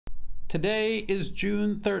Today is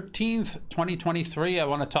June 13th, 2023. I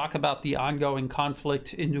want to talk about the ongoing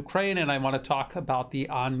conflict in Ukraine, and I want to talk about the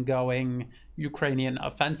ongoing Ukrainian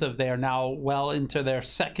offensive. They are now well into their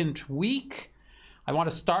second week. I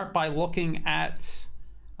want to start by looking at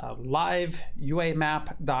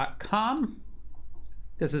liveuamap.com.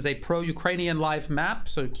 This is a pro-Ukrainian live map,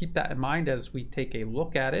 so keep that in mind as we take a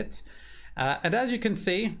look at it. And as you can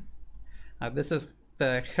see, this is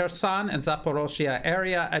the Kherson and Zaporozhye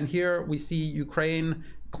area, and here we see Ukraine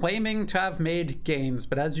claiming to have made gains,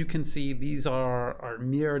 but as you can see, these are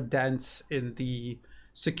mere dents in the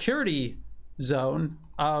security zone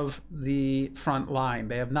of the front line.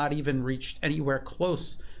 They have not even reached anywhere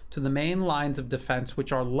close to the main lines of defense,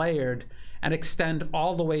 which are layered and extend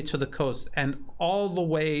all the way to the coast and all the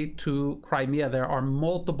way to Crimea. There are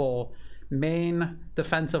multiple main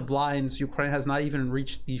defensive lines. Ukraine has not even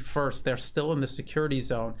reached the first. They're still in the security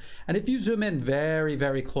zone. And if you zoom in very,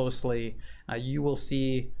 very closely, you will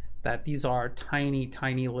see that these are tiny,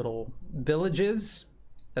 tiny little villages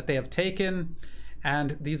that they have taken.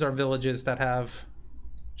 And these are villages that have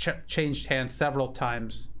changed hands several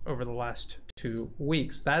times over the last 2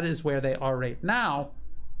 weeks. That is where they are right now.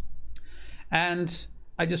 And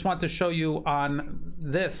I just want to show you on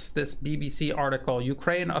this BBC article,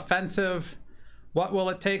 Ukraine offensive, what will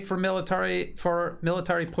it take for military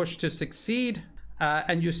push to succeed?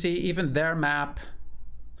 And you see even their map,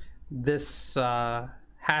 this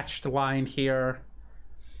hatched line here.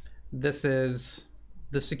 This is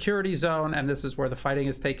the security zone, and this is where the fighting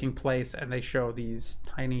is taking place, and they show these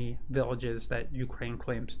tiny villages that Ukraine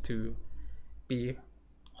claims to be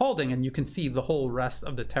holding, and you can see the whole rest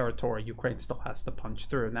of the territory Ukraine still has to punch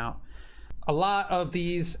through. Now, a lot of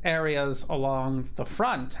these areas along the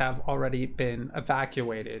front have already been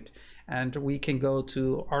evacuated, and we can go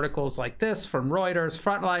to articles like this from Reuters: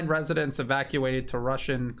 frontline residents evacuated to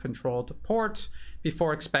Russian-controlled ports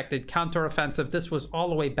before expected counteroffensive. This was all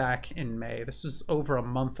the way back in May. This was over a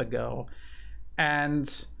month ago,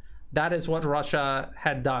 and that is what Russia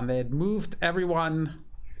had done. They had moved everyone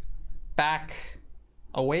back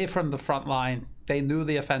away from the front line. They knew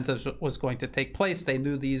the offensive was going to take place. They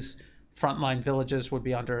knew these frontline villages would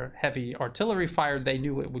be under heavy artillery fire. They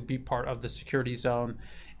knew it would be part of the security zone,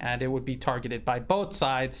 and it would be targeted by both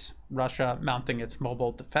sides, Russia mounting its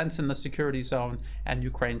mobile defense in the security zone and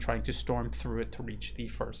Ukraine trying to storm through it to reach the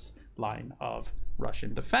first line of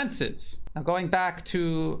Russian defenses. Now, going back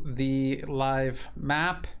to the live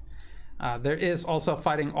map, there is also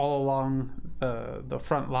fighting all along the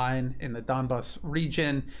front line in the Donbas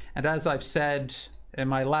region. And as I've said in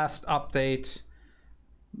my last update,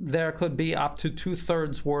 there could be up to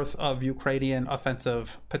 2/3 worth of Ukrainian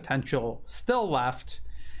offensive potential still left.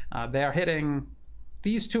 They are hitting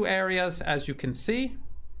these two areas, as you can see.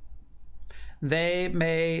 They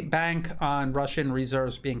may bank on Russian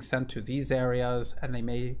reserves being sent to these areas, and they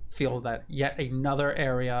may feel that yet another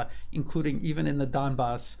area, including even in the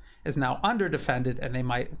Donbas, is now under-defended, and they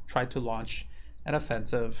might try to launch an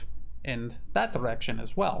offensive in that direction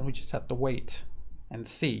as well. We just have to wait and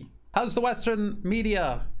see. How's the Western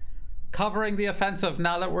media covering the offensive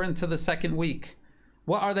now that we're into the second week?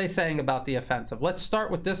 What are they saying about the offensive? Let's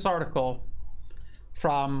start with this article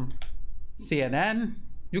from CNN.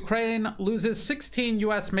 Ukraine loses 16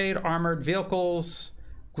 US-made armored vehicles,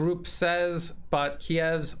 group says, but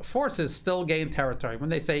Kiev's forces still gain territory. When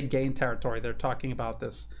they say gain territory, they're talking about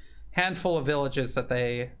this handful of villages that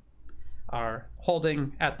they are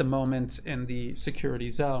holding at the moment in the security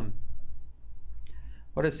zone.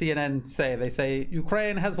 What does CNN say? They say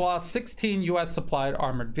Ukraine has lost 16 US supplied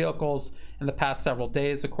armored vehicles in the past several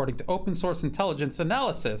days, according to open source intelligence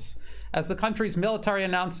analysis, as the country's military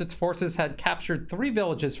announced its forces had captured 3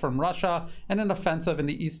 villages from Russia in an offensive in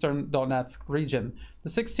the eastern Donetsk region. The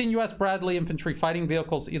 16 US Bradley infantry fighting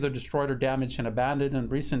vehicles, either destroyed or damaged and abandoned in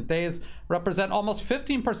recent days, represent almost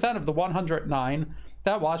 15% of the 109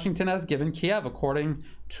 that Washington has given Kiev, according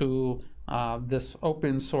to this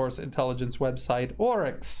open source intelligence website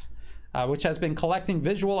Oryx, which has been collecting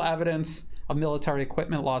visual evidence of military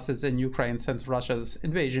equipment losses in Ukraine since Russia's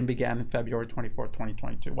invasion began in February 24,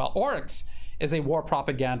 2022. Well, Oryx is a war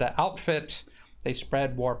propaganda outfit. They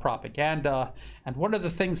spread war propaganda. And one of the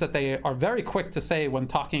things that they are very quick to say when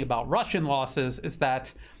talking about Russian losses is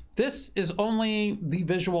that this is only the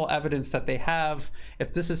visual evidence that they have.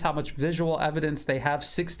 If this is how much visual evidence they have,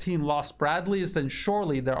 16 lost Bradleys, then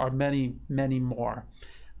surely there are many, many more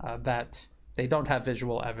that they don't have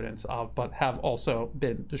visual evidence of, but have also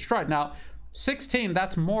been destroyed. Now, 16,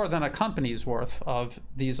 that's more than a company's worth of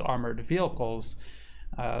these armored vehicles.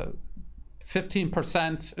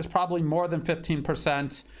 15% is probably more than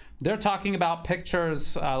 15%. They're talking about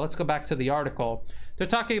pictures. Let's go back to the article. They're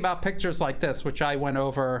talking about pictures like this, which I went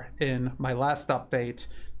over in my last update.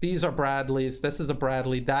 These are Bradleys. This is a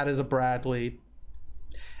Bradley. That is a Bradley.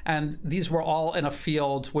 And these were all in a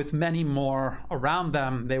field with many more around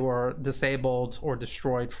them. They were disabled or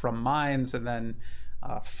destroyed from mines, and then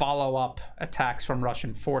follow-up attacks from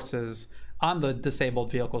Russian forces on the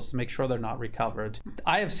disabled vehicles to make sure they're not recovered.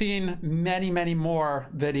 I have seen many, many more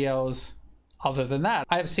videos other than that.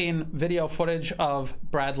 I have seen video footage of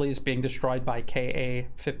Bradleys being destroyed by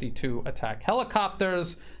Ka-52 attack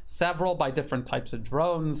helicopters, several by different types of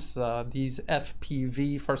drones, these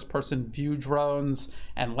FPV, first-person view drones,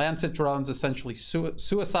 and Lancet drones, essentially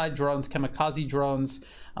suicide drones, kamikaze drones,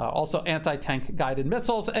 also anti-tank guided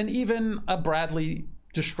missiles, and even a Bradley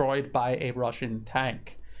destroyed by a Russian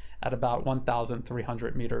tank at about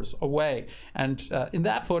 1,300 meters away. And in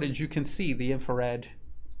that footage, you can see the infrared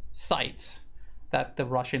sights that the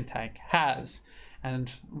Russian tank has.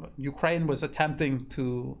 And Ukraine was attempting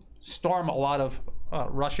to storm a lot of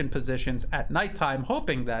Russian positions at nighttime,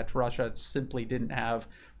 hoping that Russia simply didn't have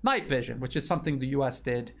night vision, which is something the US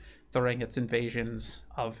did during its invasions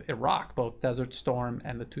of Iraq, both Desert Storm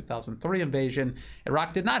and the 2003 invasion.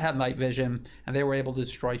 Iraq did not have night vision, and they were able to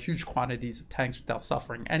destroy huge quantities of tanks without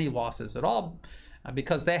suffering any losses at all,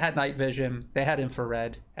 because they had night vision, they had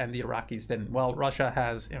infrared, and the Iraqis didn't. Well, Russia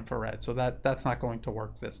has infrared, so that's not going to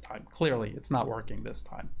work this time. Clearly, it's not working this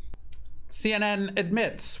time. CNN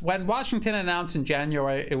admits, when Washington announced in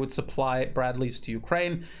January it would supply Bradleys to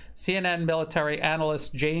Ukraine, CNN military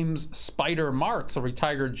analyst James Spider Marks, a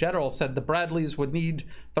retired general, said the Bradleys would need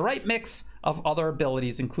the right mix of other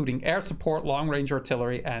abilities, including air support, long-range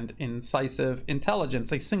artillery, and incisive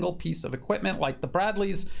intelligence. A single piece of equipment like the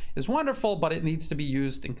Bradleys is wonderful, but it needs to be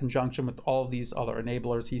used in conjunction with all of these other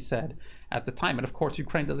enablers, he said at the time. And of course,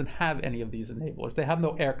 Ukraine doesn't have any of these enablers. They have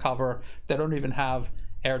no air cover. They don't even have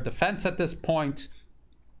air defense at this point.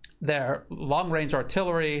 Their long-range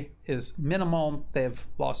artillery is minimal. They've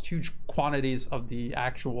lost huge quantities of the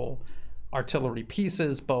actual artillery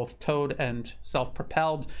pieces, both towed and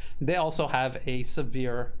self-propelled. They also have a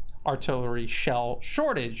severe artillery shell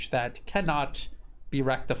shortage that cannot be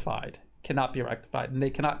rectified. And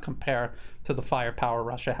they cannot compare to the firepower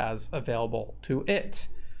Russia has available to it.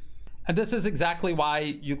 And this is exactly why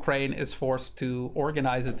Ukraine is forced to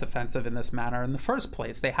organize its offensive in this manner in the first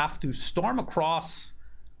place. They have to storm across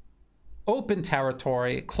open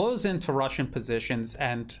territory, close into Russian positions,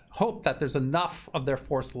 and hope that there's enough of their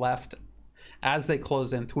force left as they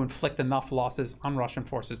close in to inflict enough losses on Russian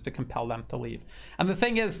forces to compel them to leave. And the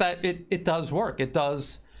thing is that it does work. It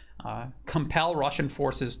does compel Russian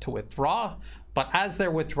forces to withdraw, but as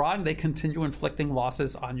they're withdrawing, they continue inflicting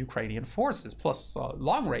losses on Ukrainian forces, plus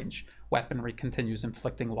long-range weaponry continues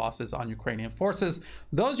inflicting losses on Ukrainian forces.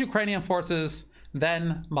 Those Ukrainian forces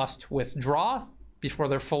then must withdraw before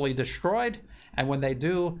they're fully destroyed, and when they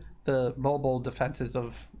do, the mobile defenses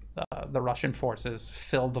of the Russian forces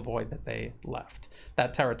fill the void that they left,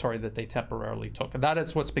 that territory that they temporarily took. And that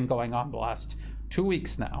is what's been going on the last 2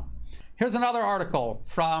 weeks now. Here's another article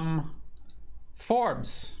from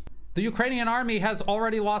Forbes. The Ukrainian army has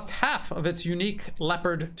already lost half of its unique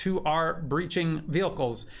Leopard 2R breaching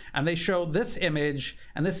vehicles. And they show this image,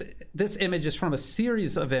 and this image is from a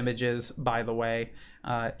series of images, by the way.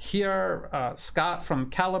 Here, Scott from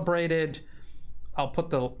Calibrated, I'll put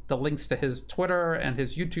the links to his Twitter and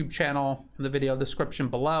his YouTube channel in the video description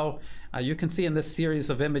below. You can see in this series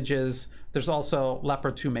of images, there's also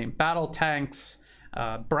Leopard 2 main battle tanks,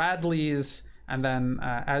 Bradleys, and then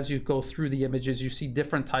as you go through the images, you see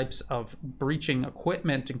different types of breaching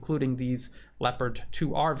equipment, including these Leopard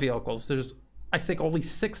 2R vehicles. There's, I think, only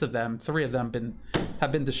 6 of them. 3 of them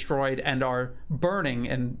have been destroyed and are burning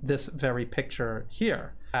in this very picture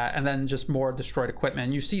here. And then just more destroyed equipment.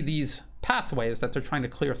 And you see these pathways that they're trying to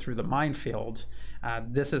clear through the minefield.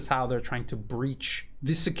 This is how they're trying to breach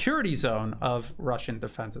the security zone of Russian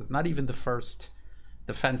defenses, not even the first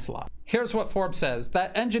defense line. Here's what Forbes says: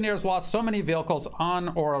 that engineers lost so many vehicles on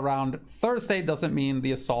or around Thursday doesn't mean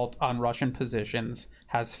the assault on Russian positions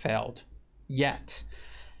has failed yet.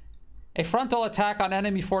 A frontal attack on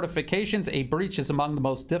enemy fortifications, a breach, is among the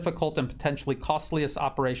most difficult and potentially costliest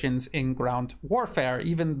operations in ground warfare.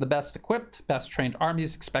 Even the best equipped, best trained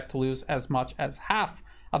armies expect to lose as much as half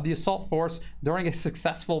of the assault force during a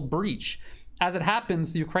successful breach. As it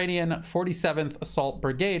happens, the Ukrainian 47th Assault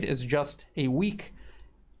Brigade is just a week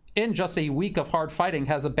of hard fighting,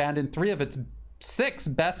 has abandoned 3 of its 6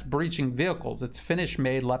 best breaching vehicles. It's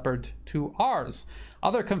Finnish-made Leopard 2Rs.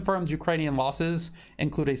 Other confirmed Ukrainian losses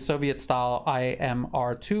include a Soviet-style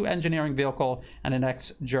IMR-2 engineering vehicle and an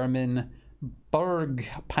ex-German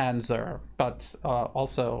Bergpanzer, but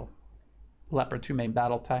also Leopard 2 main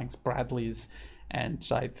battle tanks, Bradleys, and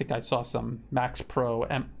I think I saw some Max Pro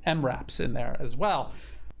MRAPs in there as well.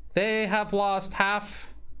 They have lost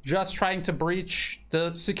half just trying to breach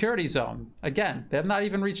the security zone. Again, they have not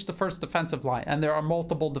even reached the first defensive line, and there are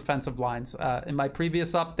multiple defensive lines. In my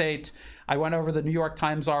previous update, I went over the New York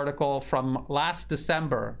Times article from last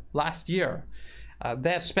December, last year.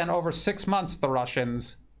 They have spent over 6 months, the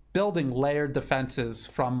Russians, building layered defenses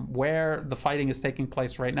from where the fighting is taking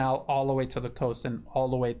place right now all the way to the coast and all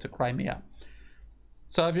the way to Crimea.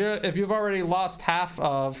 So if you've already lost half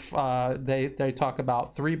of, they talk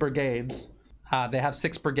about 3 brigades. They have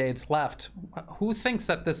 6 brigades left. Who thinks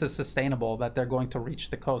that this is sustainable, that they're going to reach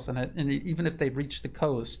the coast? And even if they reach the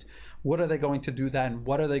coast, what are they going to do then?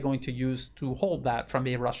 What are they going to use to hold that from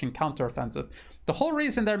a Russian counteroffensive? The whole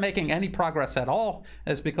reason they're making any progress at all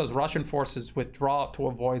is because Russian forces withdraw to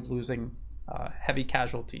avoid losing heavy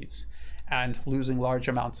casualties and losing large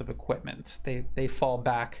amounts of equipment. They fall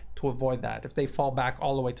back to avoid that. If they fall back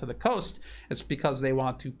all the way to the coast, it's because they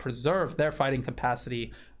want to preserve their fighting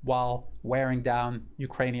capacity while wearing down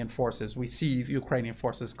Ukrainian forces. We see Ukrainian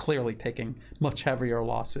forces clearly taking much heavier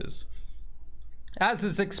losses, as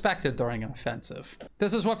is expected during an offensive.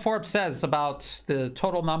 This is what Forbes says about the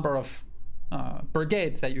total number of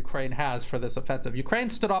brigades that Ukraine has for this offensive. Ukraine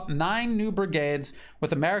stood up 9 new brigades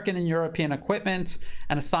with American and European equipment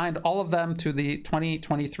and assigned all of them to the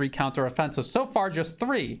 2023 counteroffensive. So far, just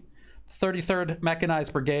 3. 33rd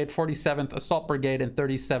Mechanized Brigade, 47th Assault Brigade, and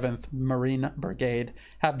 37th Marine Brigade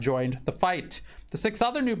have joined the fight. The 6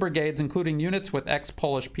 other new brigades, including units with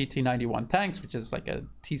ex-Polish PT-91 tanks, which is like a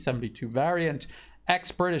T-72 variant,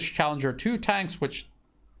 ex-British Challenger 2 tanks, which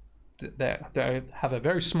they have a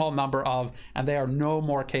very small number of, and they are no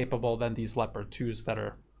more capable than these Leopard 2s that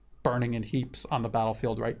are burning in heaps on the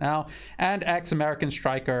battlefield right now, and ex-American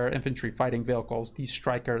Stryker infantry fighting vehicles. These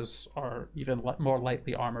Strykers are even more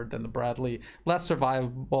lightly armored than the Bradley, less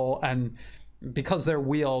survivable, and because they're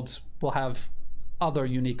wheeled, will have other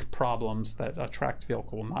unique problems that a tracked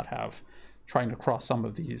vehicle will not have, trying to cross some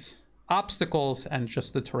of these obstacles and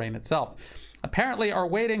just the terrain itself. Apparently are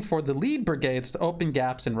waiting for the lead brigades to open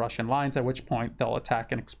gaps in Russian lines, at which point they'll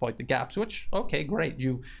attack and exploit the gaps, which, okay, great.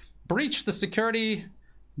 You breach the security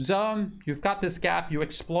zone, you've got this gap, you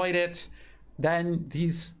exploit it, then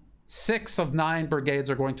these 6 of 9 brigades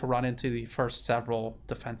are going to run into the first several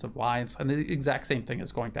defensive lines, and the exact same thing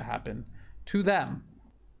is going to happen to them.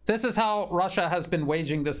 This is how Russia has been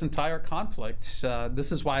waging this entire conflict.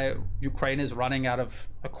 This is why Ukraine is running out of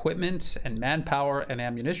equipment and manpower and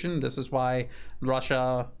ammunition. This is why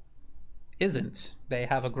Russia isn't. They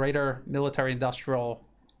have a greater military-industrial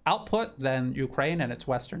output than Ukraine and its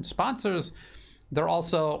Western sponsors. They're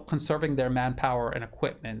also conserving their manpower and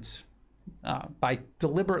equipment by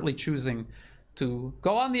deliberately choosing to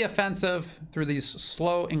go on the offensive through these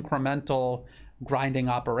slow, incremental, grinding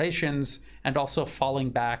operations, and also falling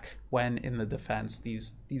back when in the defense.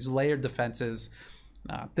 These layered defenses,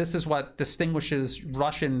 this is what distinguishes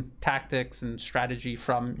Russian tactics and strategy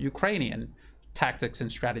from Ukrainian tactics and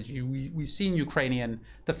strategy. We've seen Ukrainian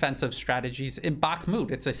defensive strategies in Bakhmut.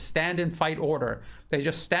 It's a stand and fight order. They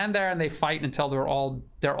just stand there and they fight until they're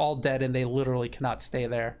all dead, and they literally cannot stay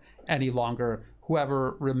there any longer.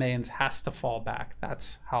 Whoever remains has to fall back.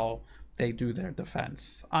 That's how they do their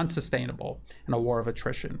defense. Unsustainable in a war of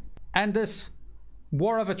attrition. And this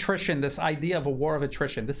war of attrition, this idea of a war of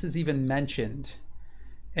attrition, this is even mentioned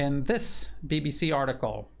in this BBC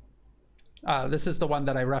article. This is the one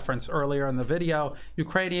that I referenced earlier in the video.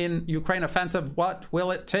 Ukraine offensive, what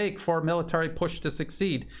will it take for military push to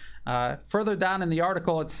succeed? Further down in the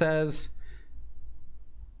article it says,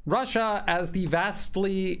 Russia as the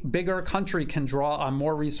vastly bigger country can draw on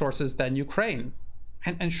more resources than Ukraine.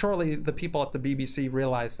 And surely the people at the BBC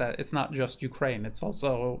realize that it's not just Ukraine, it's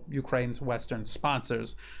also Ukraine's Western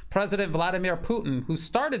sponsors. President Vladimir Putin, who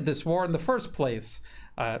started this war in the first place,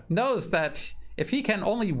 knows that if he can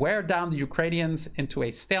only wear down the Ukrainians into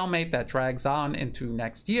a stalemate that drags on into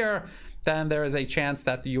next year, then there is a chance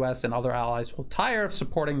that the US and other allies will tire of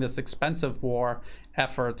supporting this expensive war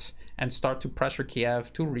effort and start to pressure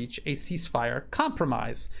Kiev to reach a ceasefire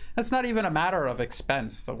compromise. It's not even a matter of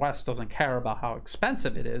expense. The West doesn't care about how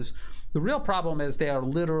expensive it is. The real problem is they are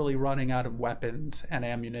literally running out of weapons and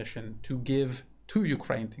ammunition to give to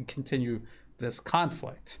Ukraine to continue this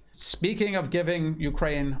conflict. Speaking of giving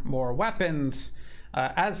Ukraine more weapons,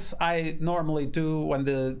 as I normally do when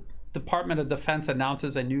the Department of Defense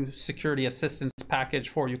announces a new security assistance package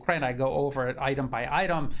for Ukraine. I go over it item by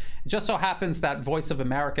item. It just so happens that Voice of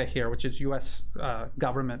America here, which is U.S.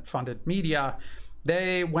 government-funded media,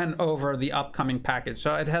 they went over the upcoming package.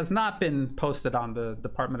 So it has not been posted on the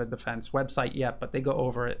Department of Defense website yet, but they go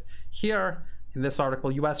over it here in this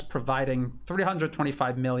article. U.S. providing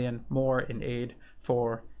 $325 million more in aid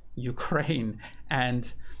for Ukraine.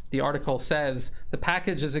 And the article says the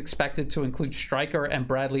package is expected to include Stryker and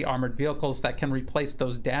Bradley armored vehicles that can replace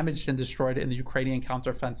those damaged and destroyed in the Ukrainian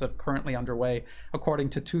counteroffensive currently underway, according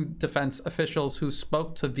to two defense officials who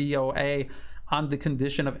spoke to VOA on the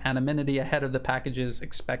condition of anonymity ahead of the package's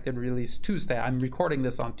expected release Tuesday. I'm recording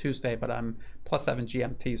this on Tuesday, but I'm +7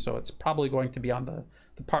 GMT, so it's probably going to be on the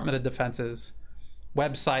Department of Defense's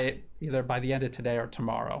website either by the end of today or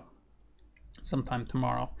tomorrow. Sometime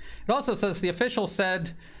tomorrow. It also says the official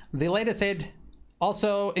said the latest aid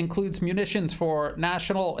also includes munitions for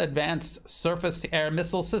National Advanced Surface-to-Air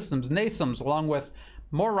Missile Systems, NASAMS, along with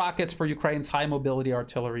more rockets for Ukraine's high-mobility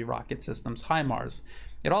artillery rocket systems, HIMARS.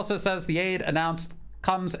 It also says the aid announced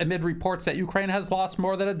comes amid reports that Ukraine has lost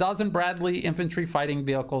more than a dozen Bradley infantry fighting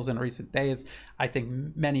vehicles in recent days. I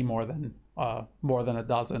think many more than a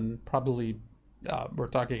dozen, probably we're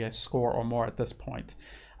talking a score or more at this point.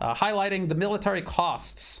 Highlighting the military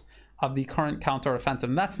costs of the current counteroffensive.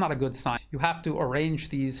 And that's not a good sign. You have to arrange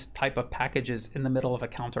these type of packages in the middle of a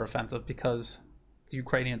counteroffensive because the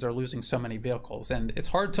Ukrainians are losing so many vehicles. And it's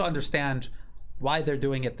hard to understand why they're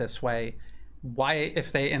doing it this way. Why,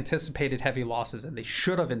 if they anticipated heavy losses, and they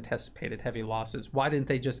should have anticipated heavy losses, why didn't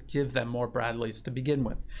they just give them more Bradleys to begin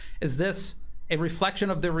with? Is this a reflection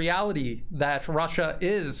of the reality that Russia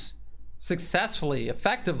is successfully,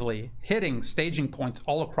 effectively hitting staging points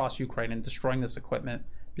all across Ukraine and destroying this equipment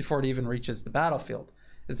before it even reaches the battlefield?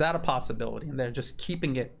 Is that a possibility? And they're just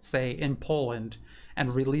keeping it, say, in Poland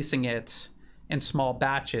and releasing it in small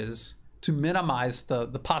batches to minimize the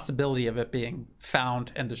possibility of it being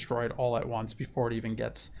found and destroyed all at once before it even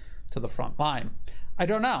gets to the front line. I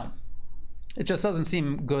don't know. It just doesn't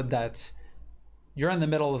seem good that you're in the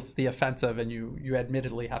middle of the offensive and you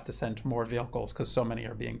admittedly have to send more vehicles because so many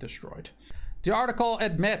are being destroyed. The article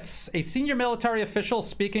admits a senior military official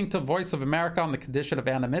speaking to Voice of America on the condition of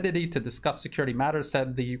anonymity to discuss security matters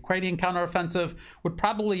said the Ukrainian counteroffensive would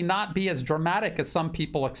probably not be as dramatic as some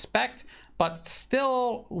people expect, but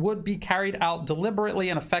still would be carried out deliberately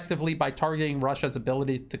and effectively by targeting Russia's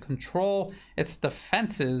ability to control its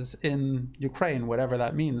defenses in Ukraine, whatever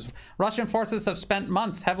that means. Russian forces have spent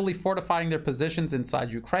months heavily fortifying their positions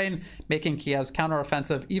inside Ukraine, making Kiev's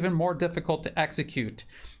counteroffensive even more difficult to execute.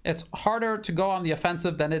 It's harder to go on the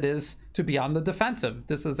offensive than it is to be on the defensive.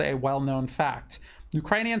 This is a well-known fact.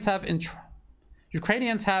 Ukrainians have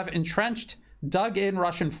entrenched, dug in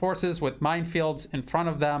Russian forces with minefields in front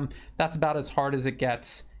of them. That's about as hard as it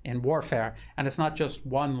gets in warfare. And it's not just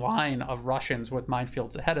one line of Russians with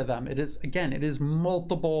minefields ahead of them. It is, again, it is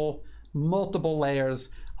multiple layers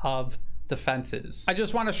of defenses. I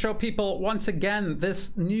just want to show people once again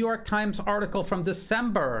this New York Times article from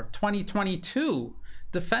December 2022.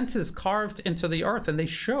 Defenses carved into the earth, and they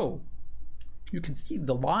show, you can see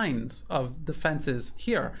the lines of defenses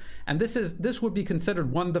here. And this would be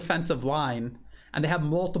considered one defensive line, and they have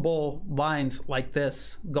multiple lines like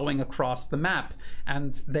this going across the map.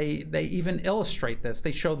 And they even illustrate this.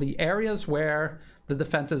 They show the areas where the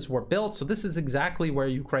defenses were built. So this is exactly where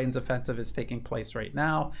Ukraine's offensive is taking place right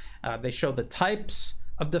now. They show the types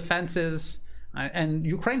of defenses. And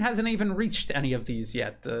Ukraine hasn't even reached any of these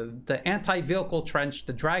yet. The anti-vehicle trench,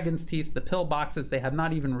 the dragon's teeth, the pillboxes, they have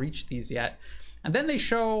not even reached these yet. And then they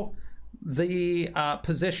show the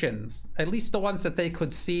positions, at least the ones that they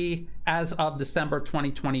could see as of December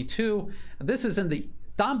 2022. This is in the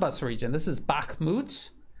Donbas region. This is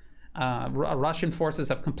Bakhmut. Russian forces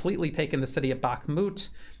have completely taken the city of Bakhmut.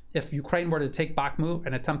 If Ukraine were to take Bakhmut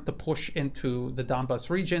and attempt to push into the Donbas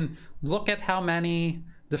region, look at how many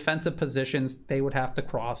defensive positions they would have to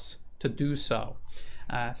cross to do so.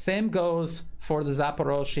 Same goes for the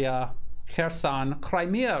Zaporozhye, Kherson,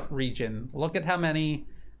 Crimea region. Look at how many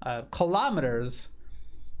kilometers,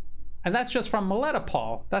 and that's just from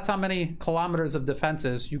Melitopol. That's how many kilometers of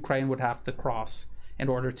defenses Ukraine would have to cross in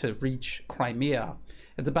order to reach Crimea.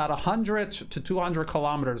 It's about 100 to 200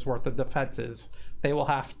 kilometers worth of defenses they will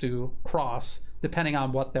have to cross depending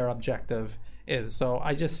on what their objective is. So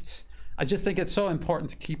I just think it's so important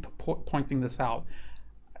to keep pointing this out.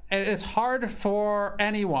 It's hard for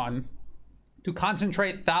anyone to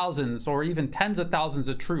concentrate thousands or even tens of thousands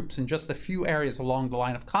of troops in just a few areas along the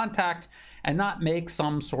line of contact and not make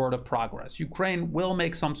some sort of progress. Ukraine will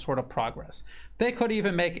make some sort of progress. They could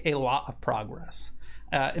even make a lot of progress.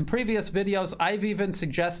 In previous videos, I've even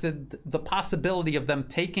suggested the possibility of them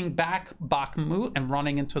taking back Bakhmut and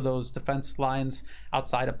running into those defense lines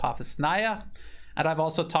outside of Pavsnaya. And I've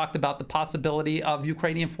also talked about the possibility of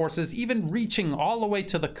Ukrainian forces even reaching all the way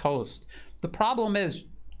to the coast. The problem is,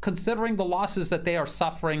 considering the losses that they are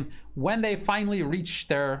suffering, when they finally reach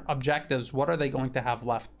their objectives, what are they going to have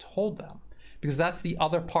left to hold them? Because that's the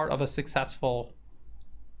other part of a successful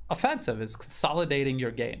offensive, is consolidating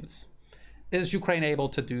your gains. Is Ukraine able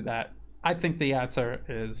to do that? I think the answer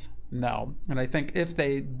is no. And I think if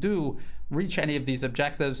they do reach any of these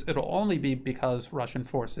objectives, it'll only be because Russian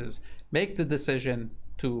forces make the decision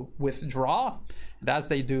to withdraw. And as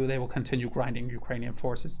they do, they will continue grinding Ukrainian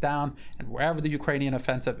forces down. And wherever the Ukrainian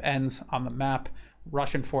offensive ends on the map,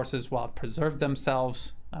 Russian forces will have preserved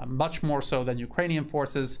themselves much more so than Ukrainian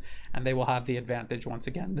forces, and they will have the advantage once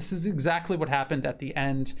again. This is exactly what happened at the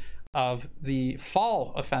end of the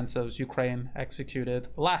fall offensives Ukraine executed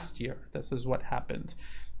last year. This is what happened.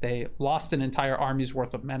 They lost an entire army's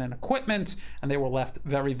worth of men and equipment, and they were left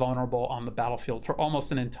very vulnerable on the battlefield for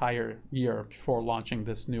almost an entire year before launching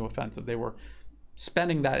this new offensive. They were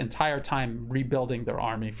spending that entire time rebuilding their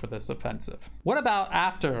army for this offensive. What about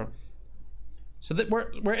after? So that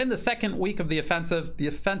we're in the second week of the offensive. The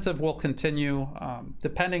offensive will continue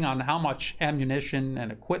depending on how much ammunition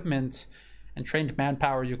and equipment and trained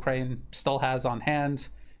manpower Ukraine still has on hand,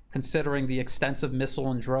 considering the extensive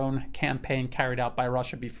missile and drone campaign carried out by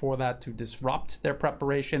Russia before that to disrupt their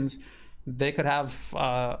preparations. They could have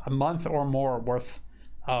a month or more worth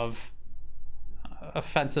of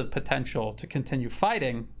offensive potential to continue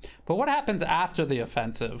fighting. But what happens after the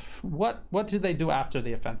offensive? What do they do after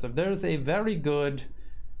the offensive? There's a very good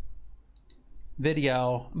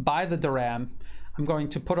video by the Duran. I'm going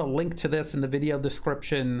to put a link to this in the video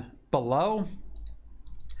description below.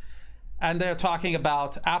 And they're talking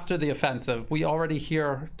about after the offensive. We already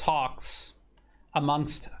hear talks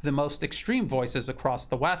amongst the most extreme voices across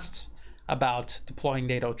the West about deploying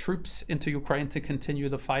NATO troops into Ukraine to continue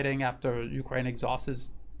the fighting after Ukraine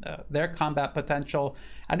exhausts their combat potential,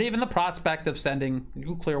 and even the prospect of sending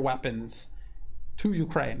nuclear weapons to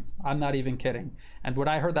Ukraine. I'm not even kidding. And when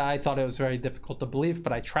I heard that, I thought it was very difficult to believe,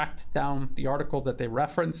 but I tracked down the article that they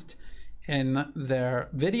referenced in their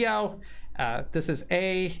video. This is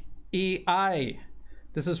AEI.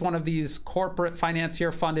 This is one of these corporate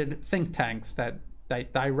financier-funded think tanks that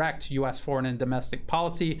direct U.S. foreign and domestic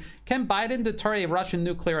policy. Can Biden deter a Russian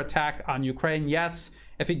nuclear attack on Ukraine? Yes,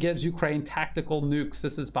 if he gives Ukraine tactical nukes.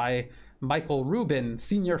 This is by Michael Rubin,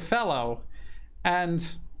 senior fellow.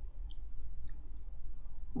 And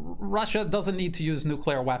Russia doesn't need to use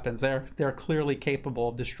nuclear weapons. They're clearly capable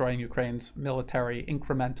of destroying Ukraine's military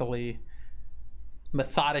incrementally,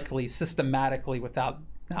 methodically, systematically, without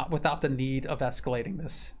the need of escalating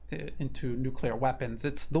this into nuclear weapons.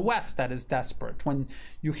 It's the West that is desperate. When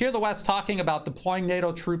you hear the West talking about deploying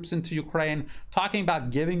NATO troops into Ukraine, talking about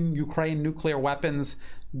giving Ukraine nuclear weapons,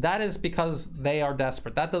 that is because they are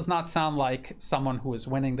desperate. That does not sound like someone who is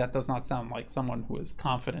winning. That does not sound like someone who is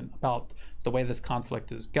confident about the way this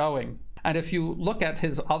conflict is going. And if you look at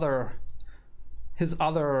his other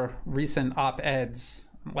recent op-eds,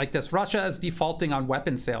 like this, Russia is defaulting on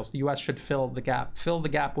weapon sales. The U.S. should fill the gap. Fill the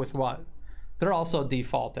gap with what? They're also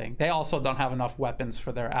defaulting. They also don't have enough weapons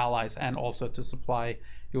for their allies and also to supply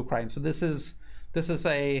Ukraine. So this is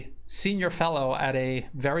a senior fellow at a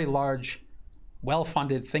very large,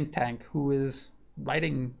 well-funded think tank who is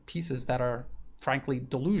writing pieces that are frankly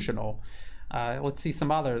delusional. Let's see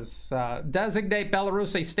some others. Designate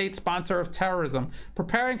Belarus a state sponsor of terrorism.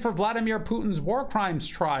 Preparing for Vladimir Putin's war crimes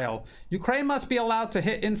trial. Ukraine must be allowed to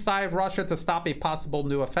hit inside Russia to stop a possible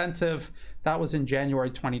new offensive. That was in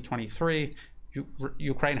January 2023.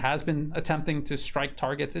 Ukraine has been attempting to strike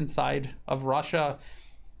targets inside of Russia.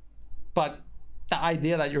 But the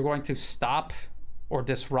idea that you're going to stop or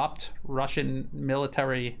disrupt Russian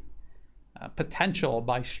military potential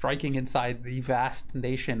by striking inside the vast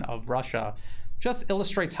nation of Russia just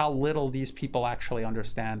illustrates how little these people actually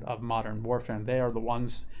understand of modern warfare. And they are the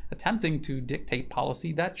ones attempting to dictate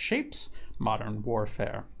policy that shapes modern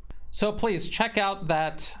warfare. So please check out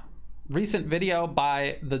that recent video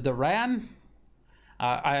by the Duran.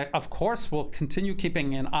 I, of course, will continue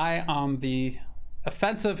keeping an eye on the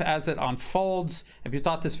offensive as it unfolds. If you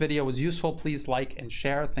thought this video was useful, please like and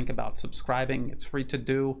share. Think about subscribing. It's free to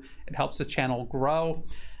do. It helps the channel grow.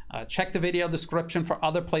 Check the video description for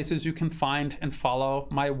other places you can find and follow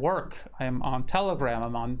my work. I am on Telegram.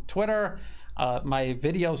 I'm on Twitter. My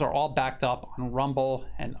videos are all backed up on Rumble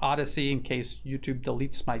and Odyssey in case YouTube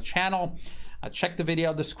deletes my channel. Check the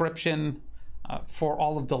video description for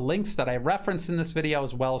all of the links that I referenced in this video,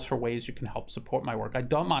 as well as for ways you can help support my work. I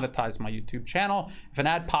don't monetize my YouTube channel. If an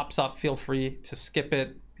ad pops up, feel free to skip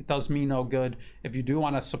it. It does me no good. If you do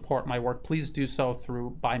want to support my work, please do so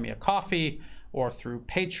through Buy Me a Coffee or through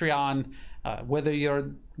Patreon. Whether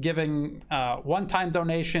you're giving one-time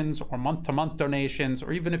donations or month-to-month donations,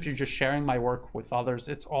 or even if you're just sharing my work with others,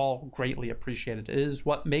 it's all greatly appreciated. It is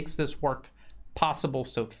what makes this work possible,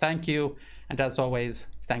 so thank you. And as always,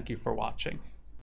 thank you for watching.